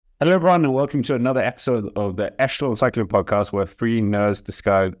Hello, everyone, and welcome to another episode of the Echelon Cycling Podcast, where three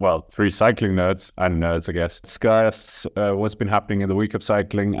cycling nerds and nerds, I guess, discuss what's been happening in the week of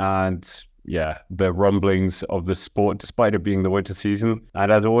cycling and, the rumblings of the sport, despite it being the winter season.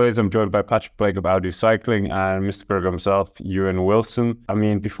 And as always, I'm joined by Patrick Blake of Outdo Cycling and Mr. Berger himself, Ewan Wilson. I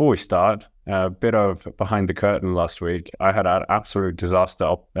mean, before we start, a bit of behind the curtain last week. I had an absolute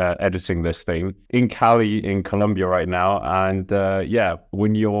disaster editing this thing in Cali, in Colombia right now. And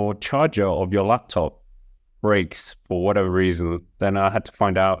when your charger of your laptop breaks for whatever reason, then I had to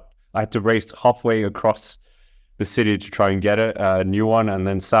find out. I had to race halfway across the city to try and get a new one, and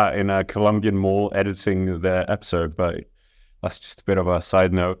then sat in a Colombian mall editing the episode. But that's just a bit of a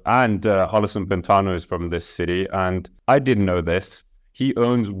side note. And Holison Pintano is from this city, and I didn't know this. He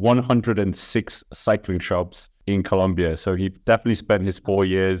owns 106 cycling shops in Colombia. So he definitely spent his 4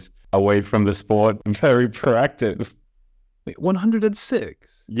 years away from the sport and very proactive. Wait,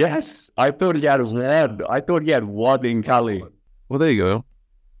 106? Yes. I thought he had one. I thought he had one in Cali. Well, there you go.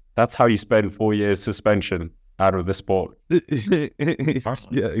 That's how you spend 4 years suspension out of the sport. Yeah,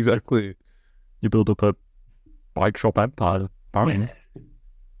 exactly. You build up a bike shop empire.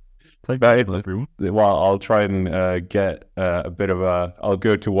 Well, I'll try and get I'll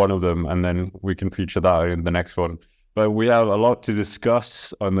go to one of them and then we can feature that in the next one. But we have a lot to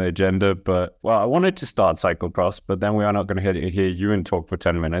discuss on the agenda. But, I wanted to start cyclocross, but then we are not going to hear Ewan talk for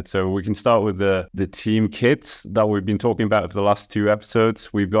 10 minutes. So we can start with the team kits that we've been talking about for the last two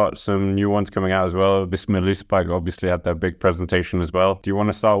episodes. We've got some new ones coming out as well. Visma Lease obviously had their big presentation as well. Do you want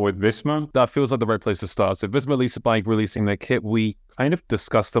to start with Visma? That feels like the right place to start. So Visma Lease releasing their kit. We kind of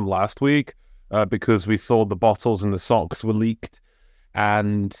discussed them last week because we saw the bottles and the socks were leaked.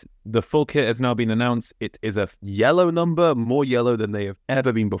 And the full kit has now been announced. It is a yellow number, more yellow than they have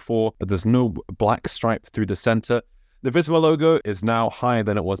ever been before, but there's no black stripe through the center. The Visma logo is now higher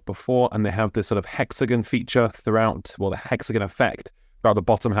than it was before, and they have this sort of hexagon feature throughout, the hexagon effect throughout the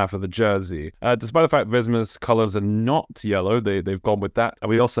bottom half of the jersey. Despite the fact Visma's colors are not yellow, they've gone with that. And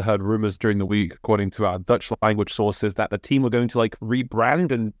we also heard rumors during the week, according to our Dutch language sources, that the team were going to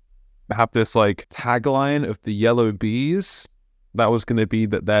rebrand and have this tagline of the yellow bees. That was going to be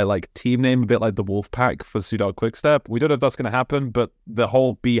their team name, a bit like the Wolfpack for Soudal Quickstep. We don't know if that's going to happen, but the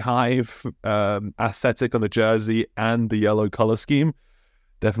whole beehive aesthetic on the jersey and the yellow color scheme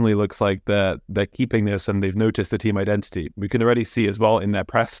definitely looks like they're keeping this, and they've noticed the team identity. We can already see as well in their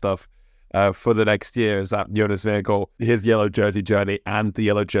press stuff for the next year is that Jonas Vingegaard, his yellow jersey journey and the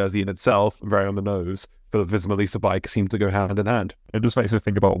yellow jersey in itself, very on the nose, for the Visma Lease bike seem to go hand in hand. It just makes me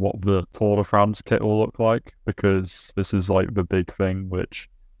think about what the Tour de France kit will look like, because this is the big thing which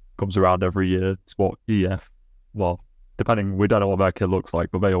comes around every year. It's what we don't know what their kit looks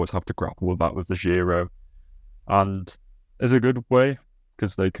like, but they always have to grapple with that with the Giro. And it's a good way,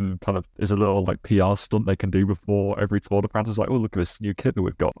 because they can it's a little PR stunt they can do before every Tour de France. It's look at this new kit that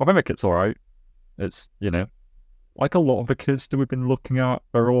we've got. I think the kit's alright. It's, like a lot of the kits that we've been looking at,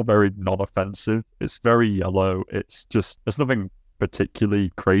 they're all very non-offensive. It's very yellow. It's just, there's nothing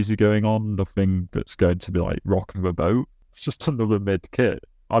particularly crazy going on, nothing that's going to be rocking the boat. It's just another mid kit.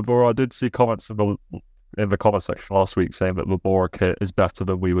 I did see comments in the comment section last week saying that the Bora kit is better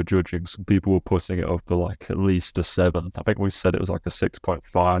than we were judging. Some people were putting it up to at least a 7. I think we said it was a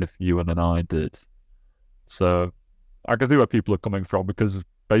 6.5 if Ewan and I did. So I can see where people are coming from, because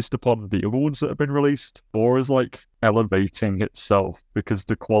based upon the other ones that have been released, Bora is elevating itself, because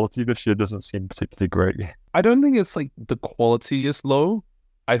the quality this year doesn't seem particularly great. I don't think it's the quality is low.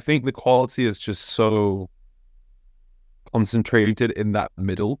 I think the quality is just so concentrated in that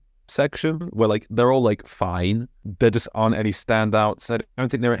middle section where they're all fine. There just aren't any standouts. I don't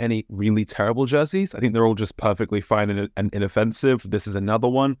think there are any really terrible jerseys. I think they're all just perfectly fine and inoffensive. This is another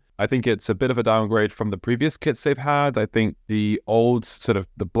one. I think it's a bit of a downgrade from the previous kits they've had. I think the old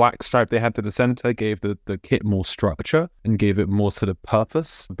the black stripe they had to the center gave the kit more structure and gave it more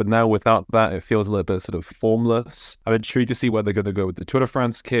purpose. But now without that, it feels a little bit formless. I'm intrigued to see where they're going to go with the Tour de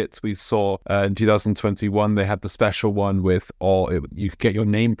France kits. We saw in 2021, they had the special one with you could get your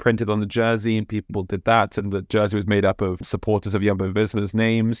name printed on the jersey, and people did that. And the jersey was made up of supporters of Jumbo Visma's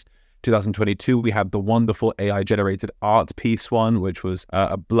names. 2022, we had the wonderful AI-generated art piece one, which was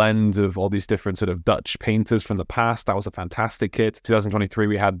a blend of all these different Dutch painters from the past. That was a fantastic kit. 2023,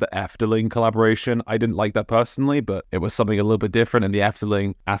 we had the Efteling collaboration. I didn't like that personally, but it was something a little bit different, and the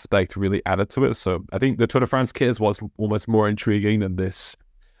Efteling aspect really added to it. So I think the Tour de France kit was almost more intriguing than this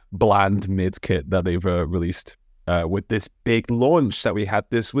bland mid kit that they've released with this big launch that we had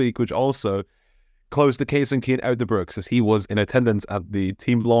this week, which also closed the case on Keane Ouderbroeks, as he was in attendance at the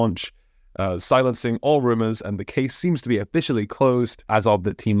team launch. silencing all rumors, and the case seems to be officially closed as of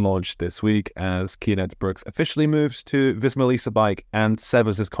the team launch this week, as Keenan Brooks officially moves to Visma Lease bike and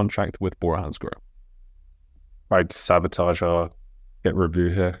severs his contract with Bora Hansgrohe. Right, to sabotage our kit review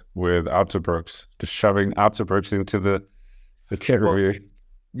here with Brooks, just shoving Brooks into the kit review.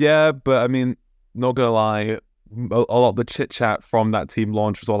 Yeah, but I mean, not gonna lie, a lot of the chit chat from that team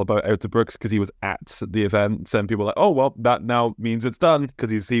launch was all about Brooks because he was at the event, and people were like, oh well, that now means it's done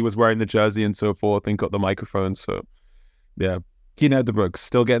because he was wearing the jersey and so forth and got the microphone. So yeah, Keenan Brooks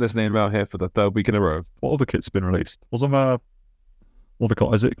still getting his name out here for the third week in a row. What other kit's been released? Wasn't there, what they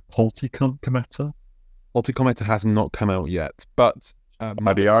call, is it Multi-Cometa? Multi-Cometa has not come out yet, but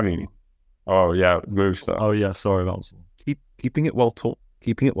Mariani. Oh yeah, Movistar. Oh yeah, sorry, that was keeping it well taught.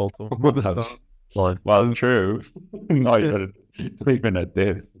 Well, true. Not even at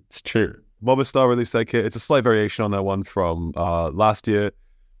this. It's true. Movistar released their kit. It's a slight variation on that one from last year.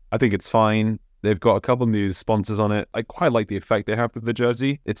 I think it's fine. They've got a couple new sponsors on it. I quite like the effect they have with the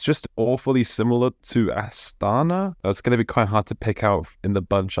jersey. It's just awfully similar to Astana. It's going to be quite hard to pick out in the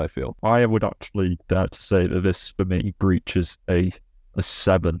bunch, I feel. I would actually dare to say that this, for me, breaches a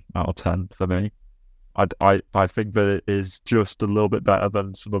 7 out of 10 for me. I think that it is just a little bit better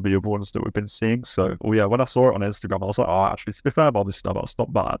than some of the other ones that we've been seeing. So, yeah, when I saw it on Instagram, I was like, oh, actually, to be fair about this stuff, that's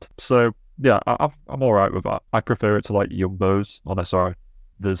not bad. So, yeah, I'm all right with that. I prefer it to, like, Jumbo's. Oh, no, sorry.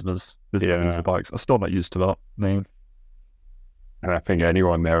 Visma's bikes. I'm still not used to that name. And I think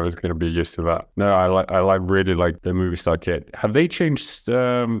anyone there is going to be used to that. No, I really like the Movistar kit. Have they changed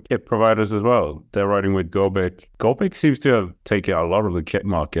kit providers as well? They're riding with Gobic. Gobic seems to have taken a lot of the kit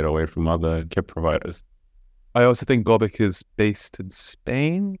market away from other kit providers. I also think Gobic is based in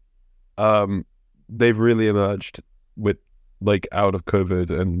Spain. They've really emerged with out of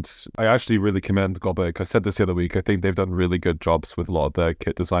COVID, and I actually really commend Gobic. I said this the other week. I think they've done really good jobs with a lot of their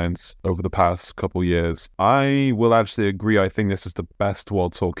kit designs over the past couple years. I will actually agree. I think this is the best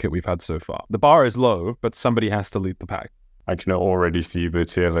World Tour kit we've had so far. The bar is low, but somebody has to lead the pack. I can already see the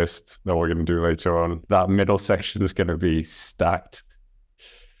tier list that we're going to do later on. That middle section is going to be stacked.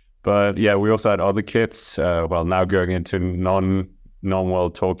 But yeah, we also had other kits. Now going into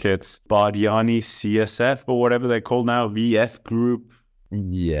non-World Tour kits. Bardiani CSF or whatever they're called now, VF Group.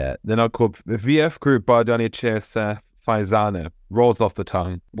 Yeah, they're not called the VF Group. Bardiani CSF Faisane rolls off the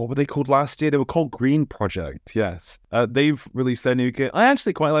tongue. What were they called last year? They were called Green Project. Yes, they've released their new kit. I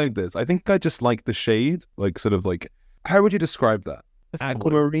actually quite like this. I think I just like the shade, how would you describe that?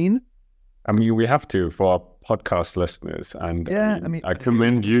 Aquamarine. I mean, we have to for our podcast listeners, and yeah, I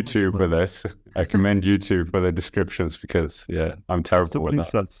commend YouTube for this. I commend YouTube for the descriptions because, yeah, I'm terrible with that.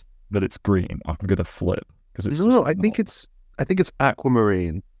 Says that it's green, I'm gonna flip because it's I think it's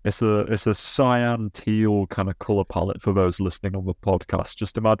aquamarine. It's a cyan teal kind of color palette for those listening on the podcast.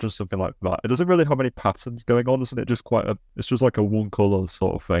 Just imagine something like that. It doesn't really have any patterns going on, isn't it? It's just like a one color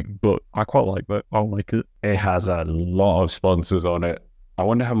sort of thing. But I quite like that. I like it. It has a lot of sponsors on it. I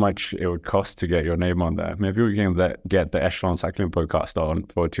wonder how much it would cost to get your name on there. Maybe we can get the Echelon Cycling Podcast on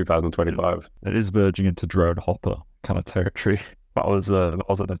for 2025. It is verging into drone hopper kind of territory. That was a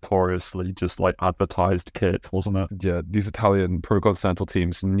notoriously just advertised kit, wasn't it? Yeah, these Italian pro continental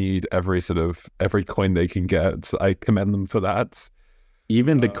teams need every coin they can get. I commend them for that.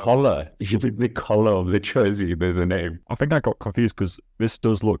 Even the collar of the jersey, there's a name. I think I got confused because this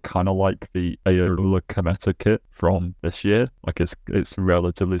does look kind of like the Aola Cometa kit from this year. It's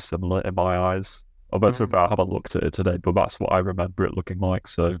relatively similar in my eyes. Although I haven't looked at it today, but that's what I remember it looking like.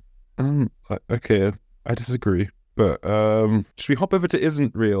 So, okay, I disagree. But should we hop over to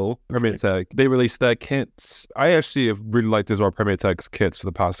Isn't Real Premier Tech? They released their kits. I actually have really liked Israel Premier Tech's kits for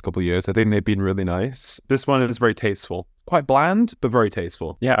the past couple of years. I think they've been really nice. This one is very tasteful. Quite bland, but very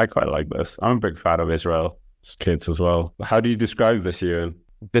tasteful. Yeah, I quite like this. I'm a big fan of Israel's kits as well. How do you describe this, Ewan?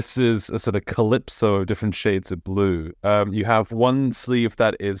 This is a sort of calypso of different shades of blue. You have one sleeve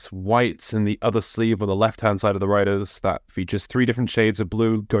that is white and the other sleeve on the left-hand side of the riders that features 3 different shades of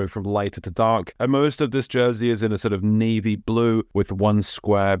blue going from lighter to dark. And most of this jersey is in a sort of navy blue with one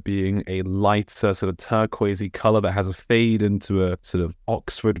square being a lighter sort of turquoisey color that has a fade into a sort of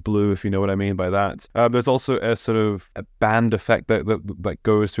Oxford blue, if you know what I mean by that. There's also a sort of a band effect that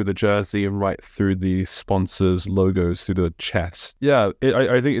goes through the jersey and right through the sponsors' logos through the chest. Yeah,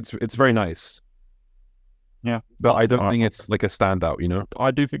 I think it's very nice. Yeah. But I don't think it's like a standout, you know? I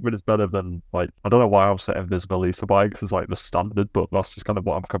do think that it's better than, I don't know why I'm setting Visma Lease bikes as the standard, but that's just kind of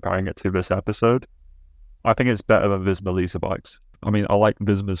what I'm comparing it to this episode. I think it's better than Visma Lease bikes. I mean, I like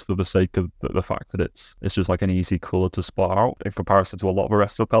Visma's for the sake of the fact that it's just an easy colour to spot out in comparison to a lot of the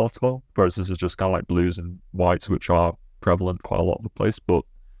rest of the peloton, whereas this is just kind of blues and whites, which are prevalent quite a lot of the place, but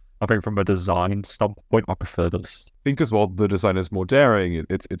I think from a design standpoint, I prefer this. I think as well, the design is more daring.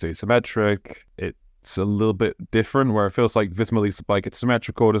 It's asymmetric. It's a little bit different, where it feels like Visma Lease bike, it's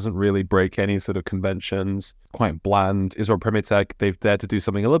symmetrical, doesn't really break any sort of conventions, quite bland. Israel Premier Tech, they've dared to do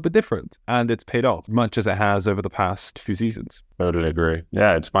something a little bit different, and it's paid off, much as it has over the past few seasons. Totally agree.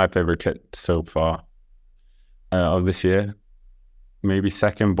 Yeah, it's my favorite kit so far of this year. Maybe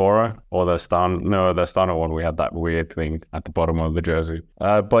second Bora or the Astana one. We had that weird thing at the bottom of the jersey.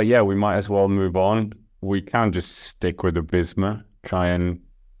 But yeah, we might as well move on. We can't just stick with the Visma, try and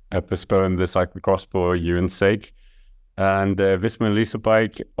postpone the cyclocross for Ewan's sake. And Visma Lease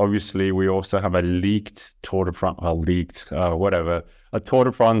bike, obviously, we also have a leaked Tour de France, a Tour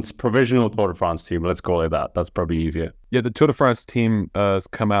de France, provisional Tour de France team. Let's call it that. That's probably easier. Yeah, the Tour de France team has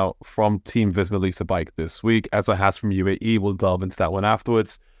come out from Team Visma Lease bike this week, as it has from UAE. We'll delve into that one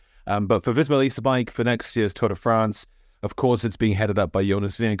afterwards. But for Visma Lease bike, for next year's Tour de France, of course, it's being headed up by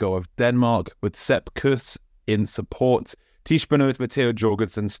Jonas Vingegaard of Denmark, with Sepp Kuss in support. Tish Benoit, Mathieu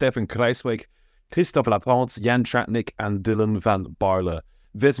Jorgensen, Stefan Kruijswijk, Christophe Laporte, Jan Tratnik, and Dylan van Baarle.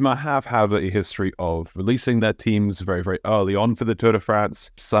 Visma have had a history of releasing their teams very, very early on for the Tour de France,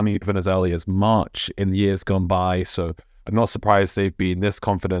 some even as early as March in the years gone by. So I'm not surprised they've been this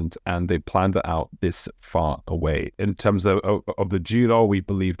confident and they planned it out this far away. In terms of the Giro, we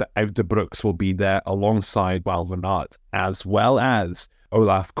believe that Wout de Brooks will be there alongside Wout van Aert, as well as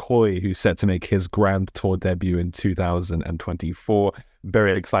Olaf Koy, who's set to make his Grand Tour debut in 2024.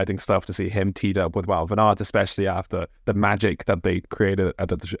 Very exciting stuff to see him teed up with Wout van Aert, especially after the magic that they created at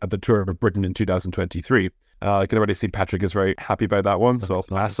the Tour of Britain in 2023. I can already see Patrick is very happy about that one, so I'll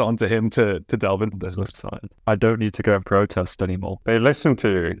pass on to him to delve into this. I don't need to go and protest anymore. They listen to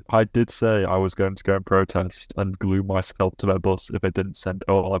you. I did say I was going to go and protest and glue myself to their bus if they didn't send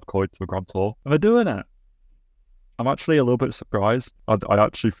Olaf Koy to the Grand Tour. And they're doing it. I'm actually a little bit surprised. I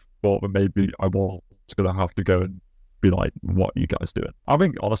actually thought that maybe I was going to have to go and be like, what are you guys doing? I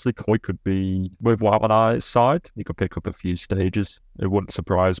think, honestly, Koy could be, with Wout van Aert's side, he could pick up a few stages. It wouldn't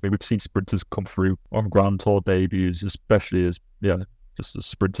surprise me. We've seen sprinters come through on Grand Tour debuts, especially as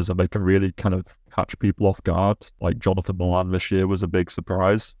sprinters, and they can really kind of catch people off guard. Like Jonathan Milan this year was a big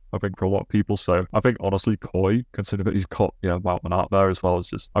surprise, I think, for a lot of people. So I think, honestly, Koy, considering that he's caught Wout van Aert there as well,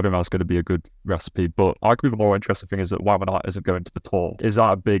 I think that's going to be a good recipe. But arguably the more interesting thing is that Wout van Aert isn't going to the Tour. Is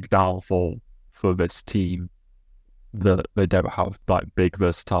that a big downfall for this team, that they don't have that big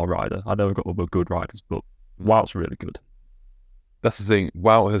versatile rider? I know we've got other good riders, but Wout's really good. That's the thing.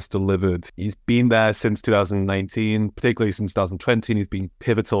 Wout has delivered. He's been there since 2019, particularly since 2020, and he's been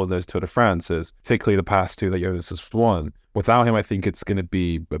pivotal in those Tour de France's, particularly the past two that Jonas has won. Without him, I think it's going to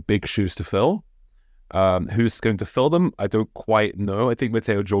be a big shoes to fill. Who's going to fill them? I don't quite know. I think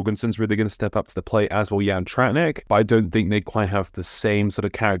Mathieu Jorgensen's really going to step up to the plate, as will Jan Tratnik, but I don't think they quite have the same sort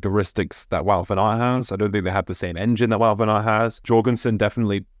of characteristics that Wout van Aert has. I don't think they have the same engine that Wout van Aert has. Jorgensen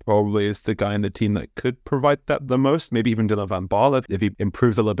definitely probably is the guy in the team that could provide that the most, maybe even Dylan van Baarle if he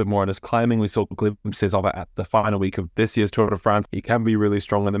improves a little bit more in his climbing. We saw glimpses of it at the final week of this year's Tour de France. He can be really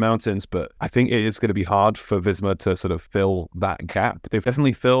strong in the mountains, but I think it is going to be hard for Visma to sort of fill that gap. They've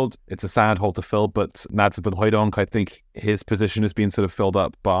definitely filled. It's a sad hole to fill, but Mads van Hooijdonk, I think his position is being sort of filled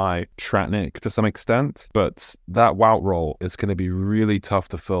up by Tratnik to some extent, but that Wout role is going to be really tough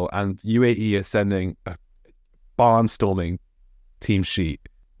to fill, and UAE is sending a barnstorming team sheet.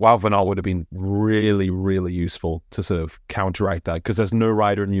 Wout van Aert would have been really, really useful to sort of counteract that, because there's no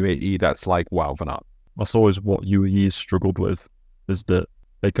rider in UAE that's like Wout van Aert. That's always what UAE has struggled with, is that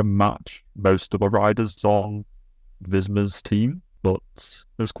they can match most of the riders on Visma's team, but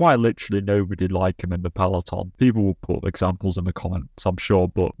there's quite literally nobody like him in the peloton. People will put examples in the comments, I'm sure,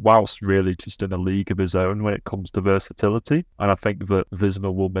 but Wout's really just in a league of his own when it comes to versatility, and I think that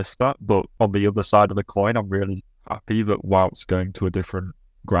Visma will miss that. But on the other side of the coin, I'm really happy that Wout's going to a different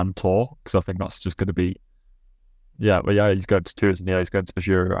Grand Tour, because I think that's just going to be he's going to tours, and he's going to the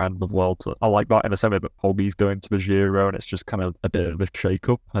Giro and the Vuelta. I like that in the same way, but Poggy's going to the Giro, and it's just kind of a bit of a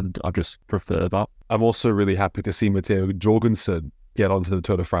shake-up, and I just prefer that. I'm also really happy to see Mathieu Jorgensen get onto the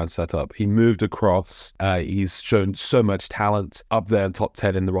Tour de France setup. He moved across, he's shown so much talent, up there in top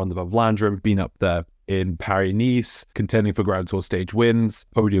 10 in the Ronde van Vlaanderen, been up there in Paris-Nice, contending for Grand Tour stage wins,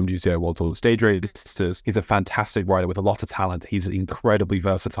 podium UCI World Tour stage races. He's a fantastic rider with a lot of talent. He's incredibly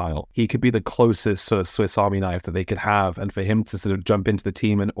versatile. He could be the closest sort of Swiss Army knife that they could have, and for him to sort of jump into the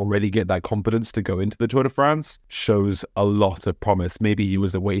team and already get that confidence to go into the Tour de France shows a lot of promise. Maybe he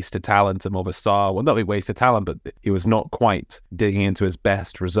was a waste of talent at Movistar. Well, not a waste of talent, but he was not quite digging into his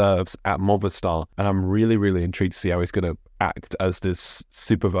best reserves at Movistar. And I'm really, really intrigued to see how he's going to act as this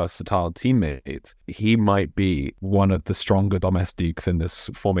super versatile teammate, he might be one of the stronger domestiques in this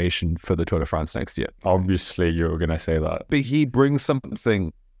formation for the Tour de France next year. Obviously, you were going to say that. But he brings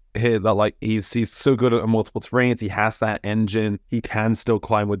something here that, like, he's so good at multiple terrains. He has that engine. He can still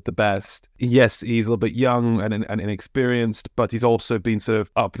climb with the best. Yes, he's a little bit young and inexperienced, but he's also been sort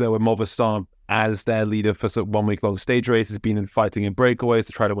of up there with Movistar as their leader for sort of 1 week long stage race. He's been in fighting in breakaways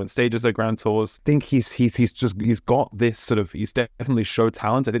to try to win stages at Grand Tours. I think he's got this sort of, he's definitely showed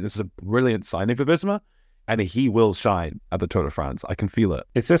talent. I think this is a brilliant signing for Visma, and he will shine at the Tour de France. I can feel it.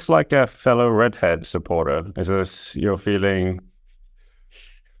 Is this like a fellow redhead supporter? Is this your feeling?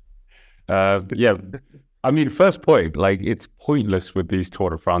 Yeah. I mean, first point, like, it's pointless with these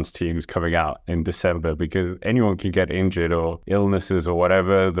Tour de France teams coming out in December because anyone can get injured or illnesses or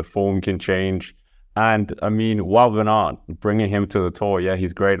whatever. The form can change. And I mean, Wout van Aert, bringing him to the Tour, yeah,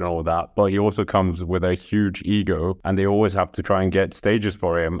 he's great and all that, but he also comes with a huge ego and they always have to try and get stages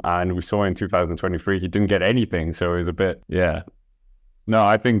for him. And we saw in 2023, he didn't get anything. So it was a bit, yeah. No,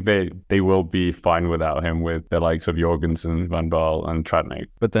 I think they will be fine without him with the likes of Jorgensen, Van Baal and Tratnik.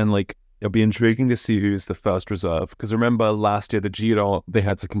 But then, like, it'll be intriguing to see who's the first reserve. Because remember last year, the Giro, they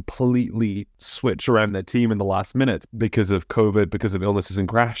had to completely switch around their team in the last minute because of COVID, because of illnesses and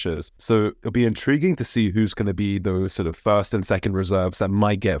crashes. So it'll be intriguing to see who's going to be those sort of first and second reserves that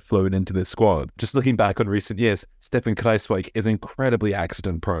might get flown into this squad. Just looking back on recent years, Stefan Kruijswijk is incredibly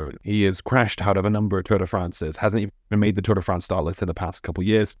accident prone. He has crashed out of a number of Tour de France's, hasn't even made the Tour de France start list in the past couple of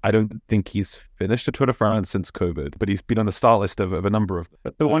years. I don't think he's finished a Tour de France since COVID, but he's been on the start list of a number of them.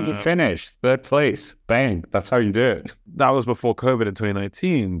 But the one he finished, third place, bang, that's how you do it. That was before COVID in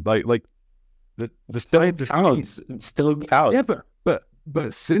 2019. Like the still counts. It still counts. Yeah,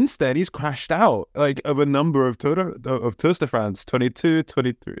 but since then he's crashed out like of a number of Tours de France, 22,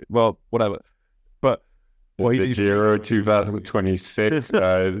 23, well, whatever. But the Giro 2026,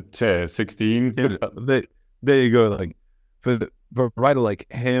 16. Yeah, there you go. Like for a rider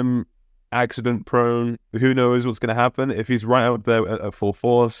like him, accident prone, who knows what's going to happen. If he's right out there at full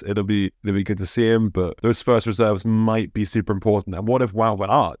force, it'll be good to see him, but those first reserves might be super important. And what if Wout van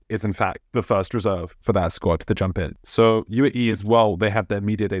Aert is in fact the first reserve for that squad to jump in? So UAE as well, they had their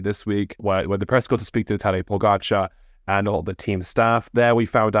media day this week where the press got to speak to Tadej Pogacar and all the team staff. There we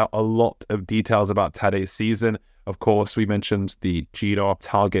found out a lot of details about Tadej's season. Of course, we mentioned the Giro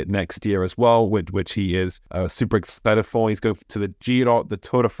target next year as well, which he is super excited for. He's going to the Giro, the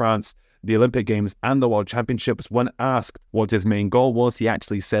Tour de France, the Olympic Games and the World Championships. When asked what his main goal was, he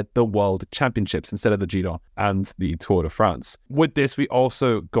actually said the World Championships instead of the Giro and the Tour de France. With this, we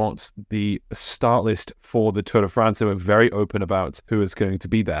also got the start list for the Tour de France. They were very open about who is going to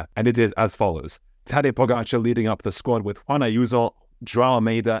be there. And it is as follows. Tadej Pogacar leading up the squad with Juan Ayuso, Joao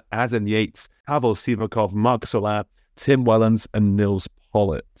Almeida, Adam Yates, Pavel Sivakov, Marc Soler, Tim Wellens and Nils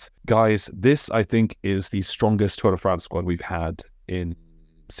Pollitt. Guys, this I think is the strongest Tour de France squad we've had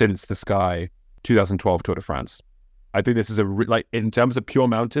since the Sky 2012 Tour de France. I think this is in terms of pure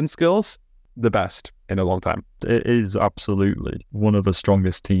mountain skills, the best in a long time. It is absolutely one of the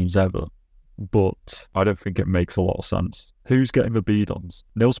strongest teams ever, but I don't think it makes a lot of sense. Who's getting the beat-ons?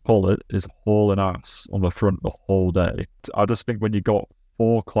 Nils Pollitt is hauling ass on the front the whole day. I just think when you got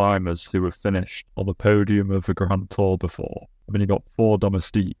 4 climbers who have finished on the podium of the Grand Tour before, and then you got 4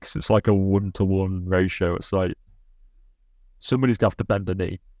 domestiques, it's like a 1-to-1 ratio. It's like somebody's going to have to bend a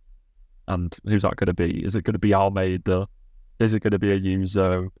knee. And who's that going to be? Is it going to be Almeida? Is it going to be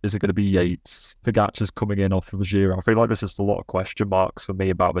Ayuso? Is it going to be Yates? Pogacar's coming in off of the Giro. I feel like there's just a lot of question marks for me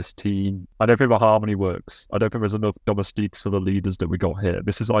about this team. I don't think the harmony works. I don't think there's enough domestiques for the leaders that we got here.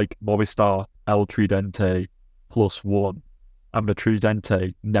 This is like Movistar, El Tridente +1. And the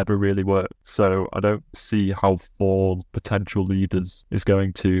Tridente never really worked. So I don't see how 4 potential leaders is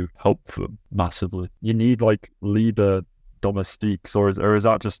going to help them massively. You need like leader domestiques, or is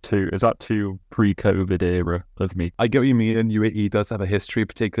that just too pre-COVID era of me? I get what you mean, and UAE does have a history,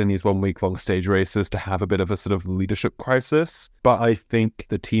 particularly in these 1 week long stage races, to have a bit of a sort of leadership crisis. But I think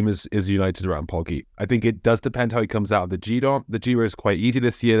the team is united around Poggi. I think it does depend how he comes out of the Giro. The Giro is quite easy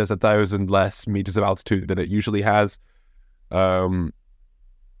this year. There's 1,000 less meters of altitude than it usually has. Or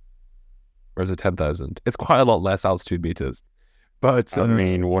is it 10,000? It's quite a lot less altitude meters. But I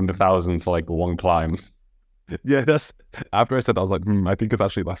mean, 1,000 for like one climb. Yeah, that's after I said that, I was like, I think it's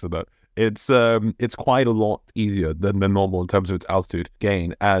actually less than that. It's quite a lot easier than the normal in terms of its altitude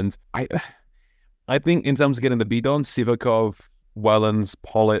gain. And I think in terms of getting the beat on, Sivakov Wellens,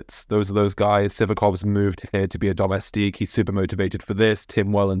 Pollitt, those are those guys. Sivakov's moved here to be a domestique. He's super motivated for this.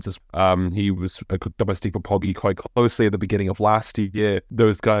 Tim Wellens, he was a domestique for Poggi quite closely at the beginning of last year.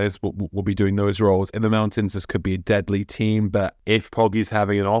 Those guys will be doing those roles. In the mountains, this could be a deadly team, but if Poggi's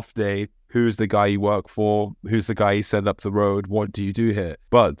having an off day, who's the guy you work for? Who's the guy you send up the road? What do you do here?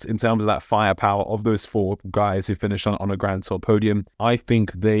 But in terms of that firepower of those 4 guys who finish on a Grand Tour podium, I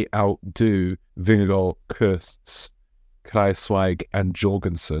think they outdo Vingegaard, Kuss, Kruijswijk and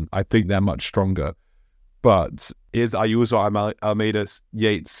Jorgensen. I think they're much stronger. But is Ayuso, Almeida,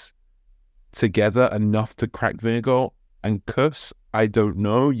 Yates together enough to crack Vingegaard and Kuss? I don't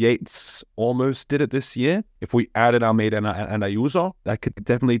know. Yates almost did it this year. If we added Almeida and Ayuso, that could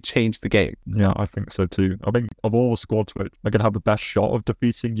definitely change the game. Yeah, I think so too. I think of all the squads which are going to have the best shot of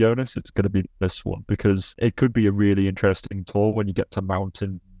defeating Jonas, it's going to be this one, because it could be a really interesting tour when you get to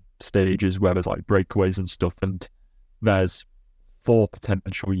mountain stages where there's like breakaways and stuff, and there's 4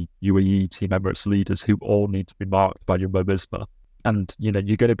 potential UAE Team Emirates leaders who all need to be marked by Jumbo Visma. And, you know,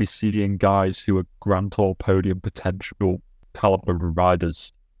 you're going to be seeing guys who are Grand Tour podium potential caliber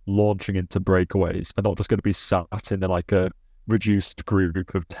riders launching into breakaways. They're not just going to be sat in like a reduced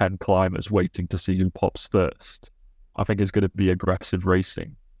group of 10 climbers waiting to see who pops first. I think it's going to be aggressive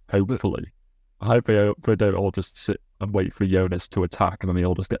racing, hopefully. I hope they don't all just sit and wait for Jonas to attack and then they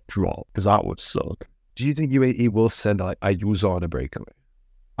all just get dropped, because that would suck. Do you think UAE will send Ayuso on a breakaway?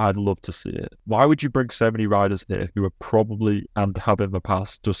 I'd love to see it. Why would you bring so many riders here who are probably, and have in the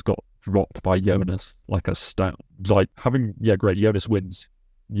past, just got dropped by Jonas like a stone? It's like having, great, Jonas wins.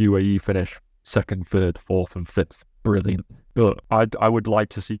 UAE finish 2nd, 3rd, 4th and 5th. Brilliant. But I would like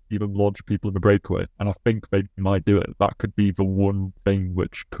to see them launch people in the breakaway, and I think they might do it. That could be the one thing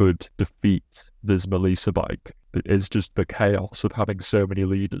which could defeat Visma Lease bike. It's just the chaos of having so many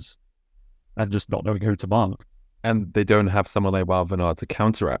leaders and just not knowing who to mark. And they don't have someone like Wout van Aert to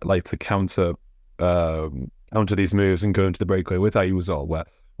counter these moves and go into the breakaway with Ayuso, where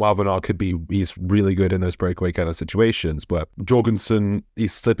Wout van Aert he's really good in those breakaway kind of situations, but Jorgensen,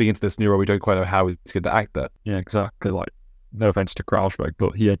 he's slipping into this new role. We don't quite know how he's going to act there. Yeah, exactly. Like, no offense to Kruijswijk,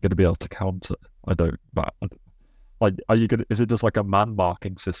 but he ain't going to be able to counter. Is it just like a man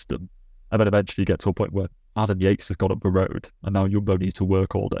marking system? And then eventually you get to a point where Adam Yates has got up the road and now Jumbo needs to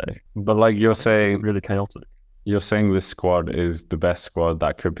work all day. But like you're saying, really chaotic. You're saying this squad is the best squad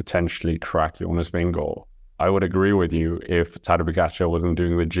that could potentially crack Jonas Vingegaard. I would agree with you if Tadej Pogačar wasn't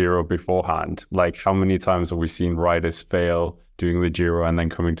doing the Giro beforehand. Like, how many times have we seen riders fail doing the Giro and then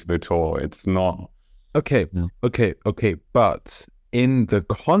coming to the Tour? It's not... Okay. But in the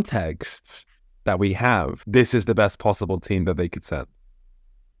context that we have, this is the best possible team that they could send.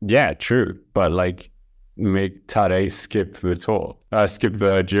 Yeah, true. But like, make Tadej skip the Tour. Skip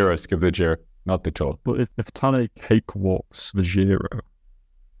the Giro, not the Tour. But if Tadej cakewalks the Giro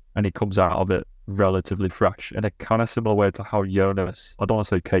and he comes out of it relatively fresh in a kind of similar way to how Jonas, I don't want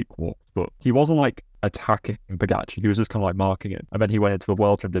to say cakewalk, but he wasn't like attacking Pogačar, he was just kind of like marking it, and then he went into the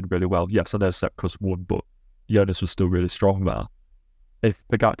Vuelta and did really well. Yes, I know Sepkus won, but Jonas was still really strong there. If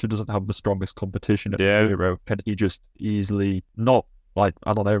Pogačar doesn't have the strongest competition at the Giro, can he just easily not, like,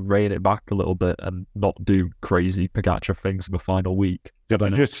 I don't know, rein it back a little bit and not do crazy Pogačar things in the final week,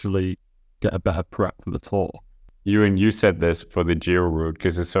 and actually get a better prep for the Tour? You said this for the Giro route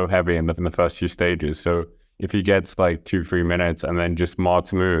because it's so heavy in the first few stages. So if he gets like 2-3 minutes and then just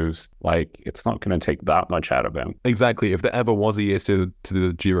marks moves, like, it's not going to take that much out of him. Exactly. If there ever was a year to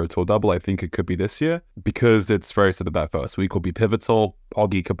the Giro Tour double, I think it could be this year, because it's very sort of that first week will be pivotal.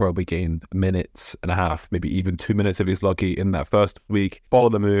 Poggi could probably gain 1.5 minutes, maybe even 2 minutes if he's lucky in that first week, follow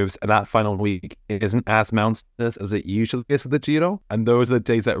the moves, and that final week isn't as mountainous as it usually is for the Giro. And those are the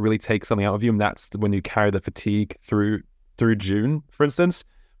days that really take something out of you, and that's when you carry the fatigue through June, for instance,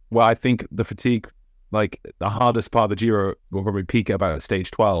 where I think the fatigue, like, the hardest part of the Giro will probably peak at about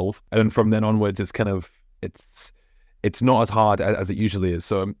stage 12. And then from then onwards, it's kind of, it's not as hard as it usually is.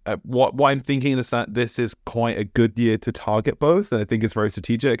 So what I'm thinking is that this is quite a good year to target both. And I think it's very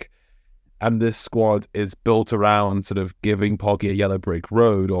strategic. And this squad is built around sort of giving Poggi a yellow brick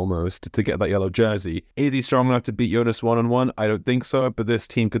road almost to get that yellow jersey. Is he strong enough to beat Jonas one-on-one? I don't think so. But this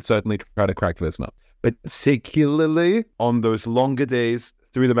team could certainly try to crack Visma, particularly on those longer days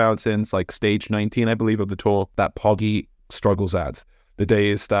through the mountains, like stage 19, I believe, of the Tour, that Poggi struggles at. The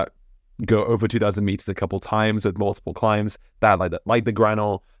days that go over 2,000 meters a couple times with multiple climbs, that like the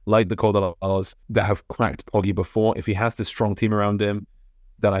Granol, like the Col de los, that have cracked Poggi before. If he has this strong team around him,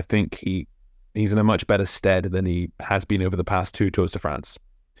 then I think he's in a much better stead than he has been over the past 2 Tours de France.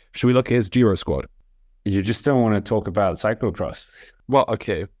 Should we look at his Giro squad? You just don't want to talk about cyclocross. Well,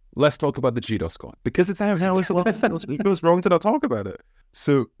 okay. let's talk about the Giro squad because it's out now as well. It goes wrong to not talk about it.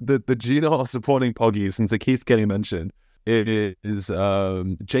 So the Giro supporting Poggi, since it keeps getting mentioned, it is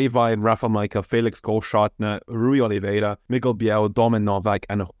Jay Vine, Rafa Majka, Felix Gauchartner, Rui Oliveira, Miguel Biel, Domen Novak,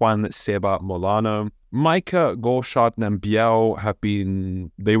 and Juan Seba Molano. Majka, Gauchartner, and Biel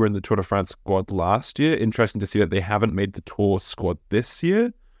they were in the Tour de France squad last year. Interesting to see that they haven't made the Tour squad this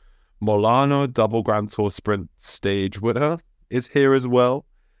year. Molano, double Grand Tour sprint stage winner, is here as well.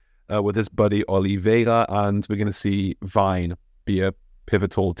 With his buddy Oliveira, and we're going to see Vine be a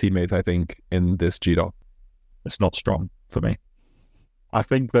pivotal teammate, I think, in this Giro. It's not strong for me. I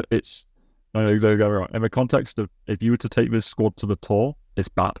think that it's, in the context of, if you were to take this squad to the Tour, it's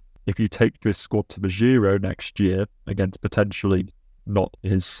bad. If you take this squad to the Giro next year against potentially not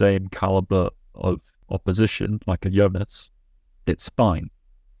his same caliber of opposition, like a Jonas, it's fine.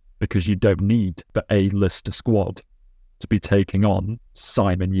 Because you don't need the A-lister squad to be taking on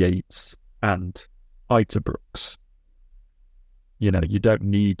Simon Yates and Ita Brooks. You don't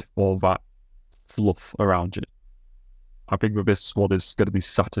need all that fluff around you. I think that this squad is going to be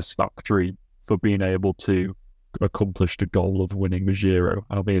satisfactory for being able to accomplish the goal of winning the Giro.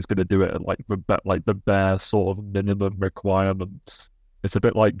 I think it's going to do it at the bare sort of minimum requirements. It's a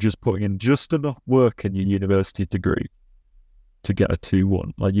bit like just putting in just enough work in your university degree to get a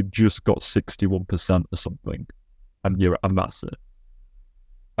 2-1. Like, you've just got 61% or something. And that's it.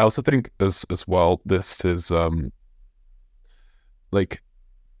 I also think as well, this is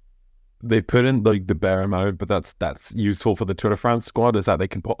they put in the bare amount, but that's useful for the Tour de France squad, is that they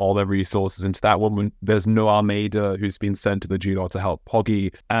can put all their resources into that one when there's no Almeida who's been sent to the Giro to help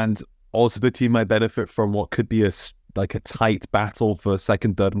Poggi, and also the team might benefit from what could be a tight battle for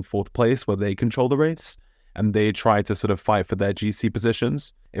second, third, and fourth place where they control the race and they try to sort of fight for their GC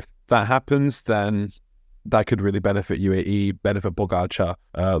positions. If that happens, then that could really benefit UAE, benefit Pogačar.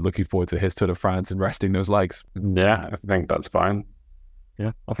 Looking forward to his Tour de France and resting those legs. Yeah, I think that's fine.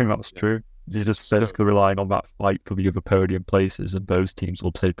 Yeah, I think that's true. You're just basically relying on that fight for the other podium places, and those teams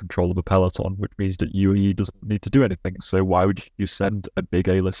will take control of the peloton, which means that UAE doesn't need to do anything. So why would you send a big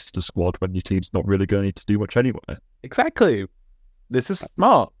A-lister squad when your team's not really going to need to do much anyway? Exactly. This is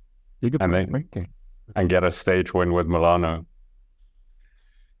smart. And get a stage win with Milano.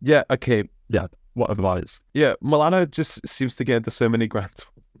 Yeah, okay. Yeah, whatever that is. Yeah, Milano just seems to get into so many Grand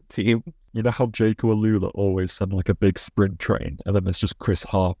Tour teams. You know how Jaco Alula always send a big sprint train, and then there's just Chris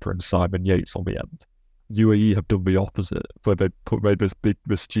Harper and Simon Yates on the end? UAE have done the opposite, where they made this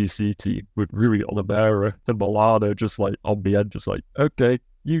GC team with Rui Oliveira and Milano just on the end, okay,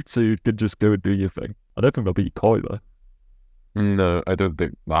 you two can just go and do your thing. I don't think they'll beat Coy though. No, I don't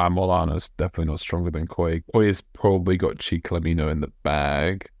think. Milano's definitely not stronger than Coy. Coy has probably got Chiclamino in the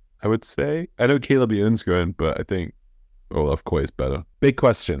bag, I would say. I know Caleb Ewan's going, but I think Olaf Coy is better. Big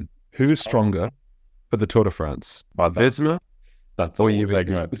question. Who's stronger for the Tour de France? Visma? That's the whole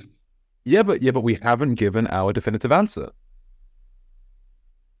segment. Yeah, but we haven't given our definitive answer.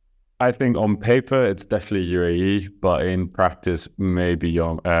 I think on paper it's definitely UAE, but in practice maybe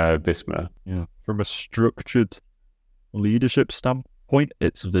Visma. Yeah, from a structured leadership standpoint,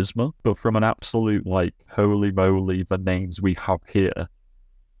 it's Visma, but from an absolute holy moly, the names we have here,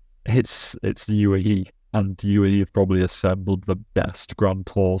 it's UAE. And UAE have probably assembled the best Grand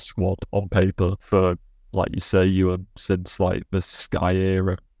Tour squad on paper for, like you say, Ewan, since the Sky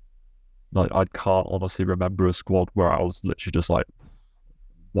era. I can't honestly remember a squad where I was literally just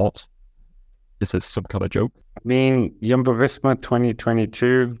what? Is this some kind of joke? I mean, Jumbo-Visma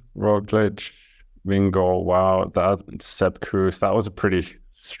 2022, Roglic, Vingegaard, wow, that Sepp Kuss, that was a pretty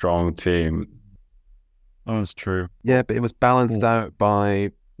strong team. That's true. Yeah, but it was balanced out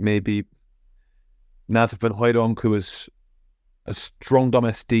by maybe Nathan van Hooydonk, who was a strong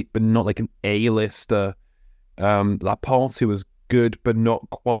domestique, but not an A-lister. Laporte, who was good, but not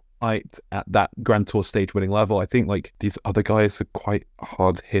quite at that Grand Tour stage winning level. I think these other guys are quite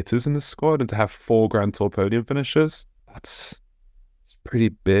hard hitters in the squad, and to have 4 Grand Tour podium finishers, it's pretty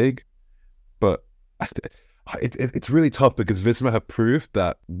big. But it's really tough because Visma have proved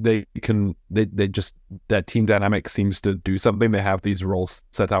that their team dynamic seems to do something. They have these roles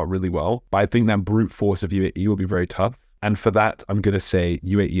set out really well. But I think that brute force of UAE will be very tough. And for that, I'm going to say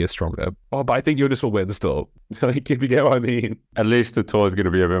UAE is stronger. Oh, but I think Jonas will win still. If you get what I mean. At least the tour is going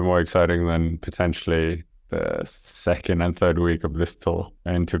to be a bit more exciting than potentially the second and third week of this tour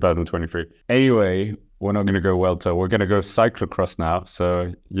in 2023. Anyway, we're not going to go Vuelta. We're going to go cyclocross now.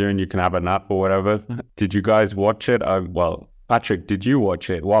 So Ewan, you can have a nap or whatever. Did you guys watch it? Patrick, did you watch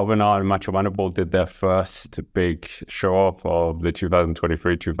it? Wout van Aert and Mathieu van der Poel did their first big show-off of the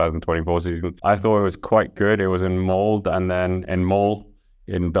 2023-2024 season. I thought it was quite good. It was in Molde, and then in Mol,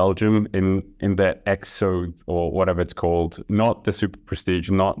 in Belgium in the EXO or whatever it's called, not the Super Prestige,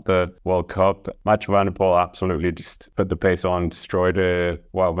 not the World Cup. Mathieu van der Poel absolutely just put the pace on, destroyed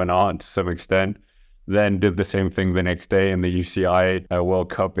Wout van Aert to some extent. Then did the same thing the next day in the UCI World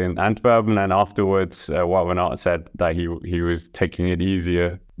Cup in Antwerpen, and afterwards, Wout van Aert said that he was taking it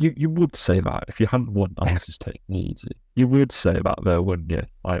easier. You would say that if you hadn't won, I was just taking it easy. You would say that though, wouldn't you?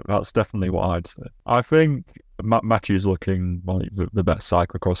 Like, that's definitely what I'd say. I think Mathieu's looking like the best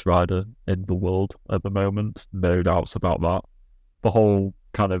cyclocross rider in the world at the moment. No doubts about that. The whole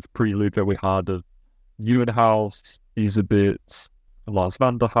kind of prelude that we had of Nieuwenhuis, Isabit, Lars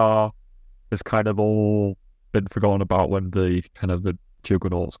van der Haar has kind of all been forgotten about when the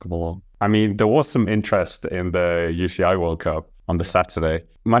juggernauts come along. I mean, there was some interest in the UCI World Cup on the Saturday.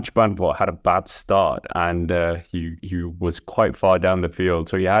 Mathieu van der Poel had a bad start, and he was quite far down the field,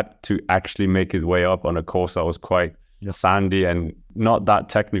 so he had to actually make his way up on a course that was quite sandy and not that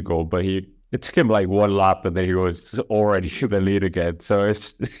technical. But it took him like one lap, and then he was already the lead again. So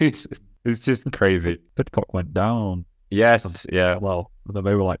it's just crazy. Pidcock went down. Yes, yeah. Well, they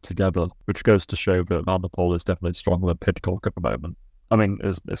were like together, which goes to show that Van der Poel is definitely stronger than Pidcock at the moment. I mean,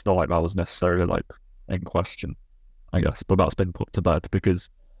 it's not like that was necessarily like in question, I guess, but that's been put to bed because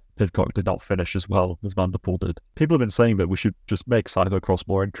Pidcock did not finish as well as Van der Poel did. People have been saying that we should just make cyclocross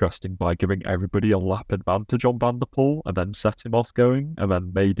more interesting by giving everybody a lap advantage on Van der Poel and then set him off going, and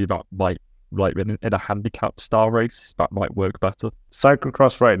then maybe that might, like in a handicap style race, that might work better.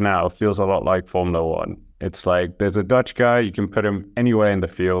 Cyclocross right now feels a lot like Formula One. It's like there's a Dutch guy, you can put him anywhere in the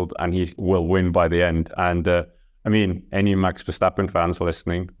field and he will win by the end. And I mean, any Max Verstappen fans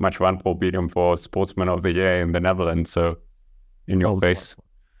listening, Mathieu van der Poel beat him for Sportsman of the Year in the Netherlands. So, in your face.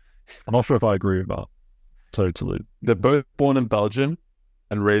 I'm not sure if I agree with that. Totally. They're both born in Belgium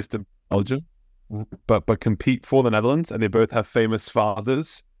and raised in Belgium, but compete for the Netherlands, and they both have famous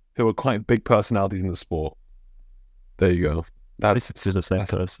fathers who are quite big personalities in the sport. There you go. This is the same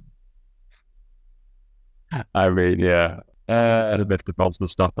person. I mean, yeah. I'd admit to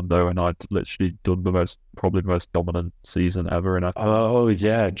Verstappen though, and I'd literally done probably the most dominant season ever. And oh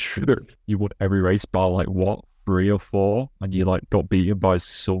yeah, true. You won every race by like what, 3 or 4, and you like got beaten by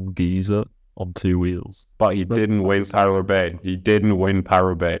some geezer on 2 wheels. But he didn't win Paris-Roubaix. He didn't win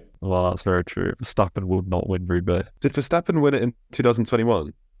Paris-Roubaix. Well, that's very true. Verstappen would not win Roubaix. Did Verstappen win it in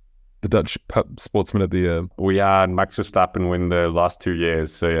 2021? The Dutch Sportsman of the Year. We had Max Verstappen win the last 2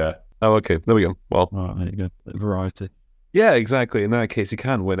 years, so yeah. Oh, okay. There we go. Well, there you go. Variety. Yeah, exactly. In that case, you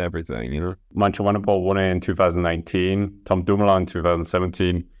can't win everything, you know. Mathieu van der Poel won it in 2019, Tom Dumoulin in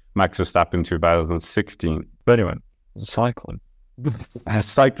 2017, Max Verstappen in 2016. But anyway, cycling.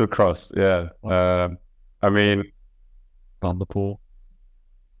 Cyclocross, yeah. I mean... Van der Poel.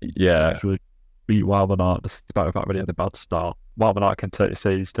 Yeah. Actually beat Wout van Aert despite the fact that he had a bad start. Wout van Aert can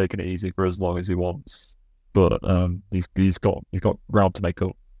say he's taking it easy for as long as he wants. But he's got ground to make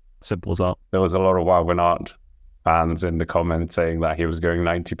up. Simple as that. There was a lot of Wout van Aert fans in the comments saying that he was going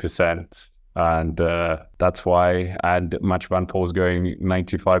 90%, and that's why. And Mathieu van der Poel's going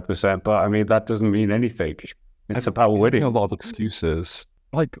 95%. But I mean, that doesn't mean anything. It's about winning. A lot of excuses.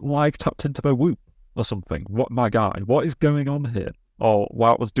 Like, I've tapped into my whoop or something. What, my guy? What is going on here? Oh,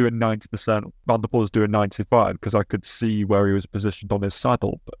 Wout was doing 90%, Van der Poel was doing 95% because I could see where he was positioned on his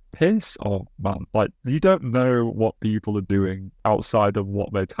saddle. But piss off, man. Like, you don't know what people are doing outside of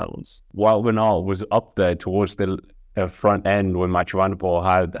what they tell us. Wout van Aert was up there towards the front end when Mathieu van der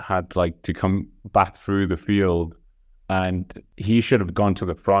Poel had like to come back through the field, and he should have gone to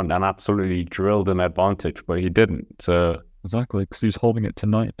the front and absolutely drilled an advantage, but he didn't. So exactly, because he was holding it to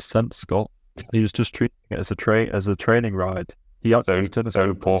 90%, Scott. He was just treating it as a training ride. He actually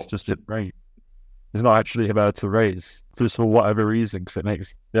just didn't race. He's not actually about to race, just for whatever reason, because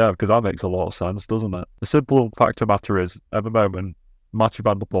that makes a lot of sense, doesn't it? The simple fact of the matter is, at the moment, Mathieu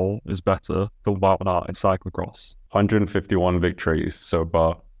van der Poel is better than Wout van Aert in cyclocross. 151 victories so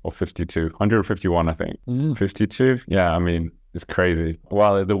far, or 52. 151, I think. 52? Yeah, I mean, it's crazy.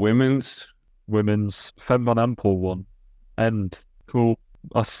 While the women's Fem van Empel won. And cool.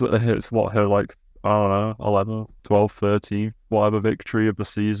 It's what, her like, I don't know, 11, 12, 13, whatever victory of the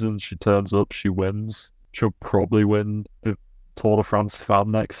season. She turns up, she wins. She'll probably win the Tour de France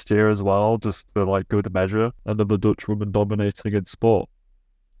Femme next year as well, just for like good measure. Another Dutch woman dominating in sport.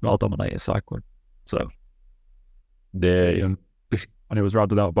 Well, dominating cycling. So, yeah. And it was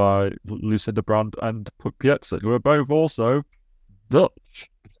rounded out by Lucinda Brand and Puk Pietze, who are both also Dutch.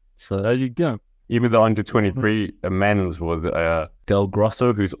 So there you go. Even the under 23 men's was Del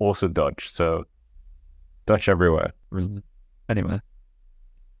Grosso, who's also Dutch. So Dutch everywhere. Anyway,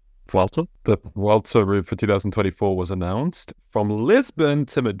 Vuelta. The Vuelta route for 2024 was announced. From Lisbon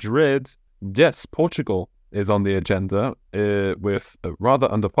to Madrid, yes, Portugal is on the agenda with a rather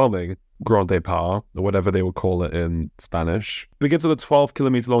underwhelming Grand Départ, or whatever they would call it in Spanish. It begins with a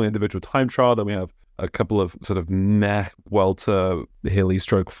 12-kilometer-long individual time trial. Then we have a couple of sort of meh Vuelta hilly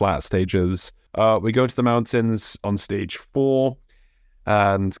stroke flat stages. We go to the mountains on stage 4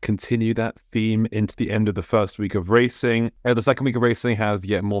 and continue that theme into the end of the first week of racing. The second week of racing has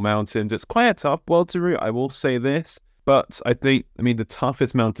yet more mountains. It's quite a tough Vuelta route, I will say this. But I mean, the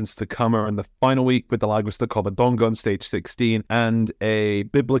toughest mountains to come are in the final week with the Lagos de Covadonga on stage 16 and a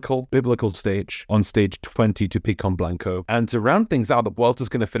biblical stage on stage 20 to Picon Blanco. And to round things out, the Vuelta is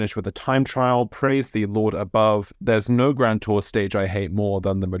going to finish with a time trial. Praise the Lord above. There's no Grand Tour stage I hate more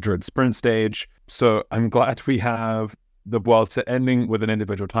than the Madrid sprint stage. So I'm glad we have the Vuelta ending with an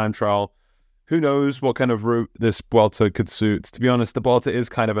individual time trial. Who knows what kind of route this Vuelta could suit? To be honest, the Vuelta is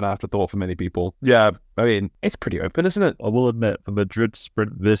kind of an afterthought for many people. Yeah, I mean, it's pretty open, isn't it? I will admit the Madrid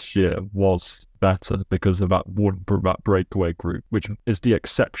sprint this year was better because of that breakaway group, which is the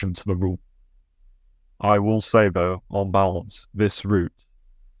exception to the rule. I will say, though, on balance, this route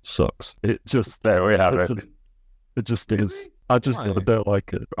sucks. It just... There we have it. It just is. I don't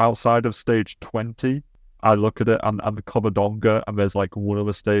like it. Outside of stage 20... I look at it and the Covadonga, and there's like one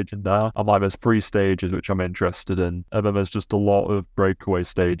other stage in there. And like there's 3 stages which I'm interested in. And then there's just a lot of breakaway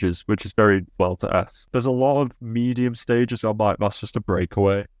stages, which is very Vuelta-esque. There's a lot of medium stages, so I'm like, that's just a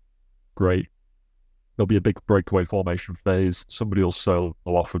breakaway. Great. There'll be a big breakaway formation phase. Somebody will solo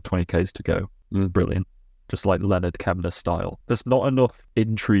off with 20Ks to go. Brilliant. Just like Leonard Kemner style. There's not enough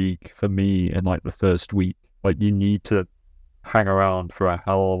intrigue for me in like the first week. Like you need to hang around for a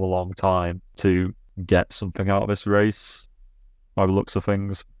hell of a long time to get something out of this race. By the looks of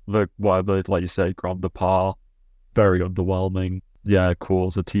things, whatever, like you say, Grand Départ, very underwhelming. Yeah, cool,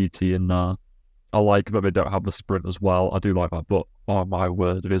 there's a TT in there. I like that they don't have the sprint as well. I do like that, but oh my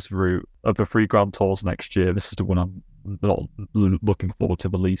word, this route of the 3 Grand Tours next year, this is the one I'm not looking forward to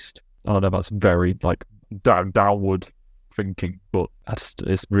the least. I know that's very like downward thinking, but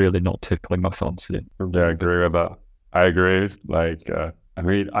it's really not tickling my fancy. Yeah, I agree with that. I agree. I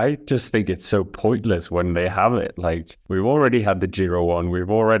mean, I just think it's so pointless when they have it. Like, we've already had the Giro one.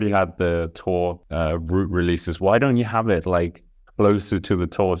 We've already had the Tour route releases. Why don't you have it, like, closer to the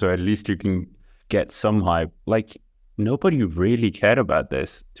Tour so at least you can get some hype? Like, nobody really cared about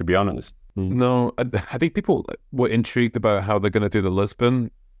this, to be honest. No, I think people were intrigued about how they're going to do the Lisbon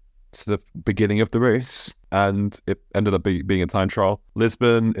sort of beginning of the race, and it ended up being a time trial.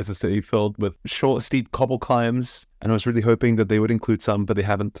 Lisbon is a city filled with short, steep cobble climbs, and I was really hoping that they would include some, but they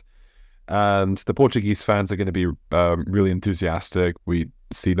haven't. And the Portuguese fans are going to be really enthusiastic. We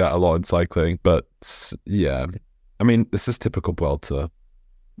see that a lot in cycling, but yeah, I mean, this is typical Vuelta.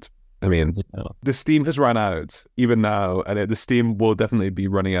 I mean, the steam has run out even now, and the steam will definitely be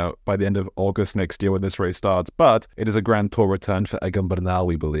running out by the end of August next year when this race starts. But it is a Grand Tour return for Egan Bernal,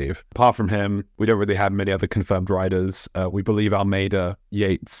 we believe. Apart from him, we don't really have many other confirmed riders. We believe Almeida,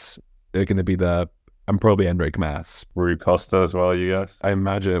 Yates are going to be there, and probably Enric Mas. Rui Costa as well, you guys? I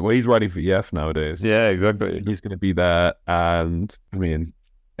imagine. Well, he's riding for EF nowadays. Yeah, exactly. He's going to be there, and I mean,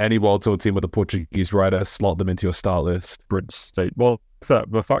 any World Tour team with a Portuguese rider, slot them into your start list. Sprint stage. Well,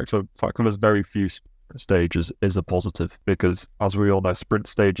 the fact that there's very few stages is a positive, because as we all know, sprint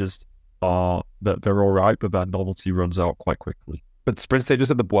stages are that they're all right, but their novelty runs out quite quickly. But sprint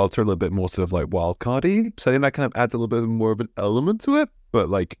stages at the Vuelta are a little bit more sort of like wildcardy, so I think that kind of adds a little bit more of an element to it. But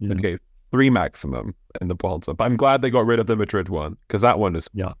like, okay, 3 maximum in the Vuelta. But I'm glad they got rid of the Madrid one, because that one is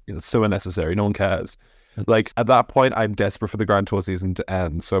so unnecessary. No one cares. Like, at that point, I'm desperate for the Grand Tour season to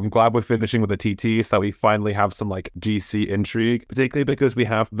end. So I'm glad we're finishing with the TT so that we finally have some, like, GC intrigue, particularly because we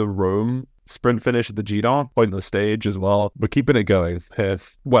have the Rome sprint finish at the Giro, pointless stage as well. We're keeping it going.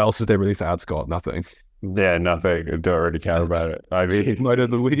 What else did they release at Scott? Nothing. Yeah, nothing. I don't really care about it. I mean, right in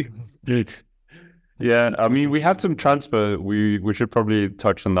the week. Yeah, I mean, we had some transfer. We should probably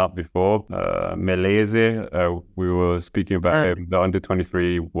touch on that before. Meleze, we were speaking about him, the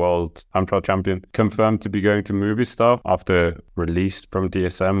under-23 world time trial champion, confirmed to be going to Movistar after released from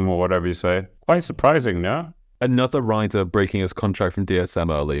DSM or whatever you say. Quite surprising, no? Another rider breaking his contract from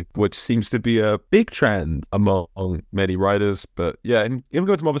DSM early, which seems to be a big trend among many riders. But yeah, him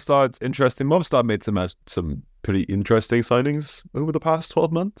going to Movistar, it's interesting. Movistar made some pretty interesting signings over the past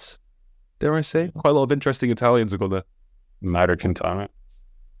 12 months. Dare I say? Quite a lot of interesting Italians have gone there. Mauro Quintana.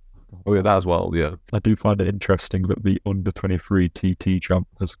 Oh yeah, that as well, yeah. I do find it interesting that the under-23 TT champ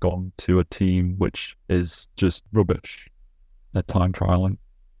has gone to a team which is just rubbish at time trialing.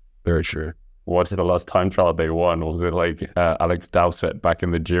 Very sure. what's the last time trial they won? Was it like Alex Dowsett back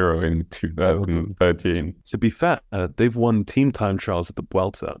in the Giro in 2013? To be fair, they've won team time trials at the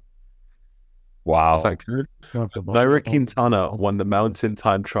Vuelta. Wow. Is that good? Nairo Quintana won the mountain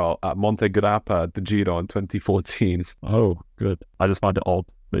time trial at Monte Grappa at the Giro in 2014. Oh, good. I just find it odd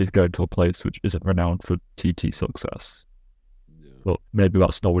that he's going to a place which isn't renowned for TT success. But maybe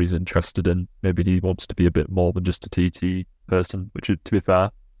that's not what he's interested in. Maybe he wants to be a bit more than just a TT person, which, to be fair,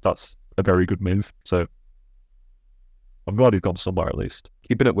 that's a very good move. So I'm glad he's gone somewhere at least.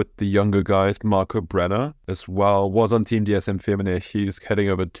 Keeping it with the younger guys, Marco Brenner as well was on Team DSM Femina. He's heading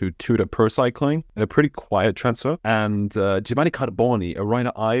over to Tour de Pro Cycling in a pretty quiet transfer. And Giovanni Carboni, a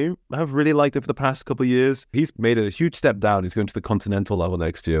rider I have really liked over the past couple of years. He's made a huge step down. He's going to the continental level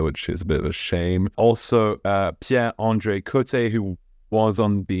next year, which is a bit of a shame. Also, Pierre-Andre Cote, who was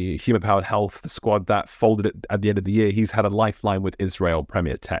on the Human-Powered Health squad that folded it at the end of the year. He's had a lifeline with Israel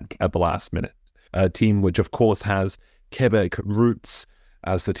Premier Tech at the last minute. A team which, of course, has Quebec roots,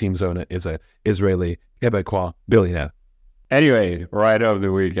 as the team's owner is a Israeli Quebecois billionaire. Anyway, rider of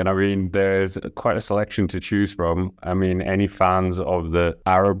the week, and I mean, there's quite a selection to choose from. I mean, any fans of the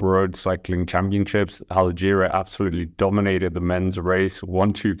Arab Road Cycling Championships, Algeria absolutely dominated the men's race,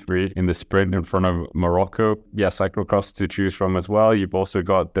 1, 2, 3 in the sprint in front of Morocco. Yeah, cyclocross to choose from as well. You've also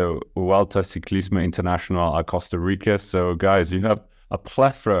got the Vuelta Ciclismo Internacional at Costa Rica. So, guys, you have a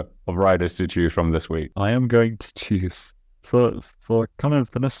plethora of riders to choose from this week. I am going to choose, for kind of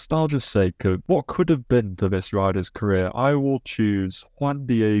the nostalgia's sake of what could have been for this rider's career, I will choose Juan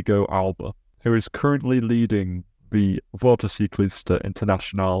Diego Alba, who is currently leading the Vuelta Ciclista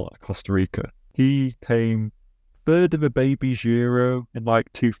Internacional at Costa Rica. He came third in the Baby Giro in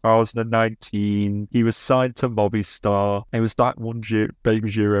like 2019. He was signed to Movistar. It was that one Baby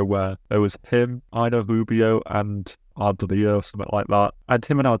Giro where there was him, Ina Rubio, and Adlia or something like that. And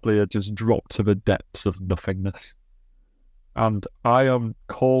him and Adlia just dropped to the depths of nothingness. And I am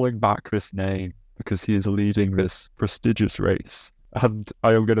calling back this name because he is leading this prestigious race. And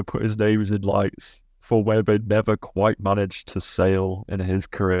I am going to put his names in lights for where they never quite managed to sail in his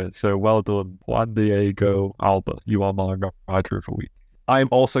career. So well done, Juan Diego Alba. You are my rider of the week. I'm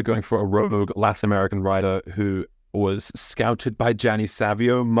also going for a rogue Latin American rider who was scouted by Gianni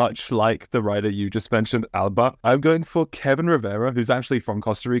Savio, much like the rider you just mentioned, Alba. I'm going for Kevin Rivera, who's actually from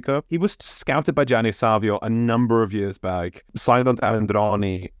Costa Rica. He was scouted by Gianni Savio a number of years back, signed on to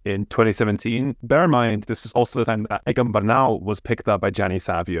Androni in 2017. Bear in mind, this is also the time that Egan Bernal was picked up by Gianni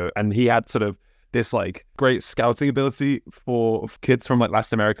Savio, and he had sort of this like great scouting ability for kids from like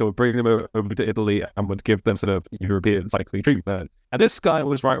Latin America, would bring them over to Italy and would give them sort of European cycling treatment. And this guy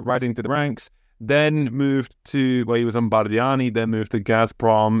was rising through the ranks, then moved to, well, he was on Bardiani, then moved to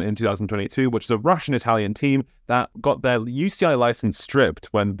Gazprom in 2022, which is a Russian-Italian team that got their UCI license stripped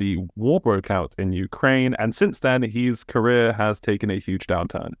when the war broke out in Ukraine. And since then, his career has taken a huge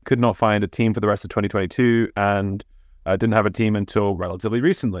downturn. Could not find a team for the rest of 2022 and didn't have a team until relatively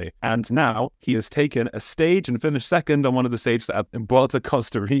recently. And now he has taken a stage and finished second on one of the stages at Vuelta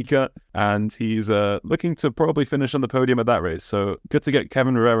Costa Rica. And he's looking to probably finish on the podium at that race. So good to get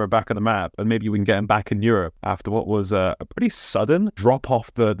Kevin Rivera back on the map. And maybe we can get him back in Europe after what was a pretty sudden drop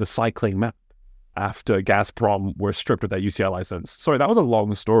off the cycling map after Gazprom were stripped of their UCI license. Sorry, that was a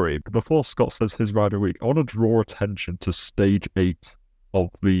long story. Before Scott says his rider week, I want to draw attention to stage 8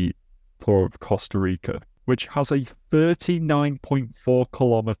 of the Tour of Costa Rica, which has a 39.4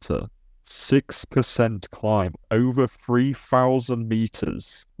 kilometer, 6% climb over 3,000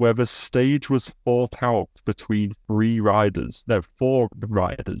 meters, where the stage was fought out between 4 riders,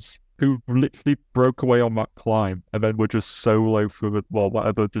 who literally broke away on that climb and then were just solo for the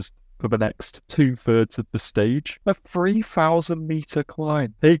next 2/3 of the stage. A 3,000 meter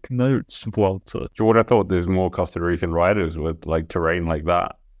climb. Take notes, Vuelta. You would have thought there's more Costa Rican riders with like terrain like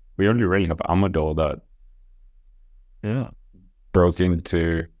that. We only really have Amador that broke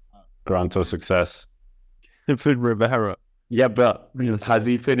into Grand Tour success. For Rivera. Yeah, but has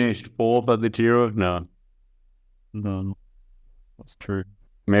he finished 4th at the Giro? No, that's true.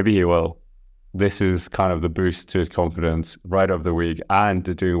 Maybe he will. This is kind of the boost to his confidence, rider of the week, and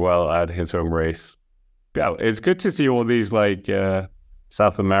doing well at his home race. Yeah, it's good to see all these like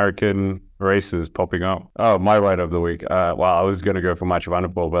South American races popping up. Oh, my rider of the week. Well, I was going to go for Mathieu,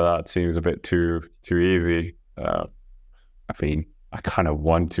 but that seems a bit too easy. I mean, I kind of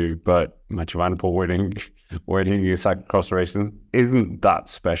want to, but Mathieu winning a cyclocross race isn't that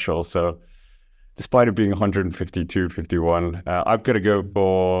special. So despite it being 152.51, I'm going to go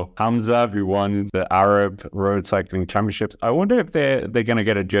for Hamza, who won the Arab Road Cycling Championships. I wonder if they're going to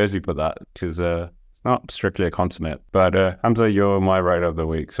get a jersey for that, because not strictly a consummate. But Hamza, you're my rider of the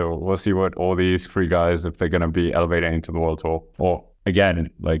week. So we'll see what all these three guys, if they're going to be elevating into the World Tour or again,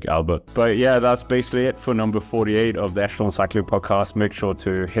 like Albert. But yeah, that's basically it for number 48 of the Echelon Cycling Podcast. Make sure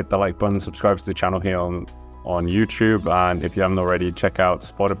to hit the like button, subscribe to the channel here on YouTube, and if you haven't already, check out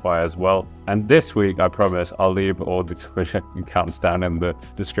Spotify as well. And this week, I promise, I'll leave all the Twitter accounts down in the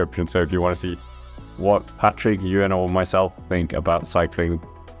description. So if you want to see what Patrick, you and or myself think about cycling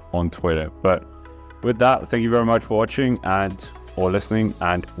on Twitter. But with that, thank you very much for watching and or listening,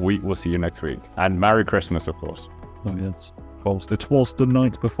 and we will see you next week. And Merry Christmas, of course. Oh yes, false. It was the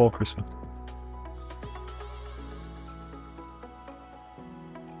night before Christmas.